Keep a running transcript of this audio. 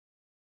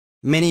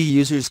Many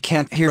users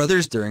can't hear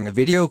others during a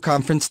video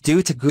conference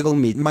due to Google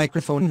Meet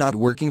microphone not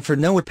working for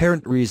no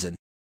apparent reason.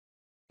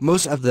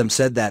 Most of them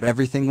said that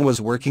everything was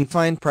working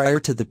fine prior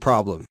to the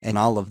problem, and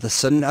all of a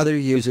sudden other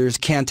users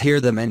can't hear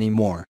them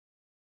anymore.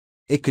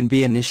 It can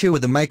be an issue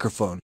with the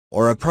microphone,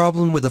 or a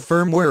problem with the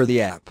firmware or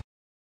the app.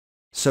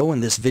 So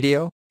in this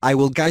video, I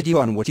will guide you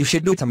on what you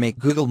should do to make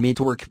Google Meet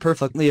work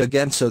perfectly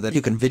again so that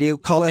you can video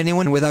call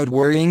anyone without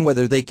worrying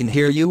whether they can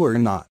hear you or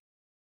not.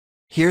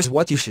 Here's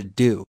what you should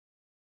do.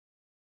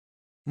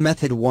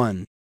 Method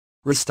 1.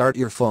 Restart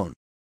your phone.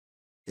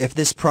 If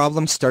this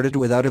problem started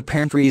without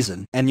apparent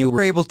reason and you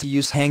were able to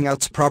use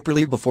Hangouts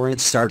properly before it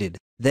started,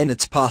 then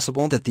it's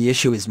possible that the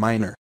issue is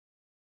minor.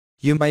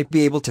 You might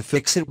be able to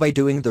fix it by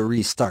doing the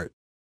restart.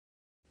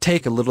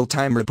 Take a little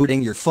time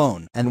rebooting your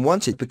phone, and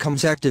once it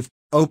becomes active,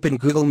 open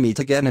Google Meet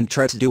again and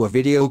try to do a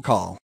video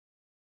call.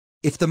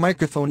 If the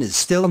microphone is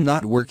still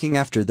not working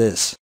after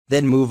this,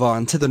 then move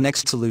on to the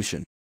next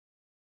solution.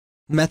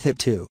 Method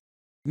 2.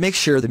 Make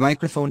sure the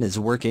microphone is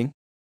working.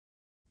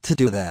 To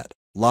do that,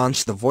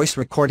 launch the voice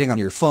recording on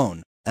your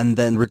phone, and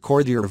then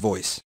record your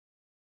voice.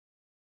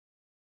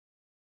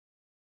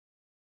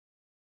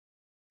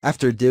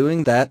 After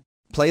doing that,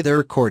 play the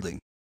recording.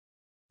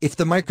 If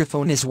the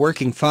microphone is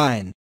working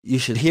fine, you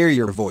should hear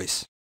your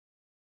voice.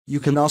 You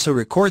can also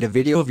record a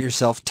video of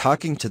yourself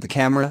talking to the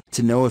camera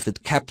to know if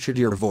it captured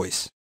your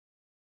voice.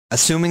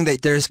 Assuming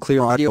that there's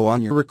clear audio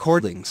on your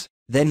recordings,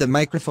 then the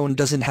microphone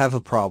doesn't have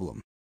a problem.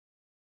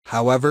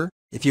 However,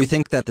 if you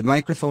think that the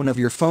microphone of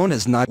your phone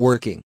is not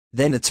working,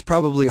 then it's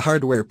probably a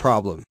hardware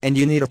problem and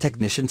you need a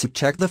technician to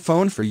check the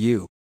phone for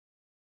you.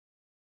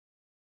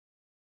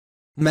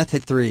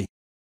 Method 3.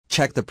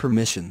 Check the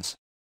permissions.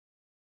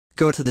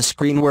 Go to the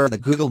screen where the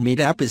Google Meet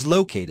app is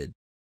located.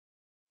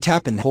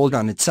 Tap and hold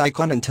on its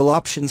icon until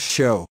options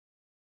show.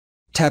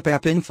 Tap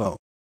App Info.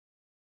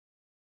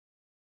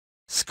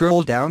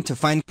 Scroll down to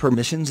find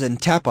permissions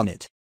and tap on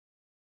it.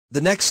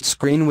 The next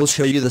screen will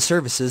show you the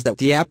services that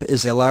the app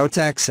is allowed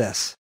to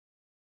access.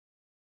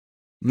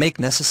 Make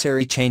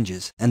necessary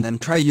changes and then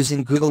try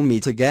using Google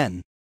Meet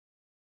again.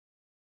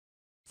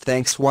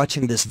 Thanks for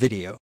watching this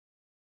video.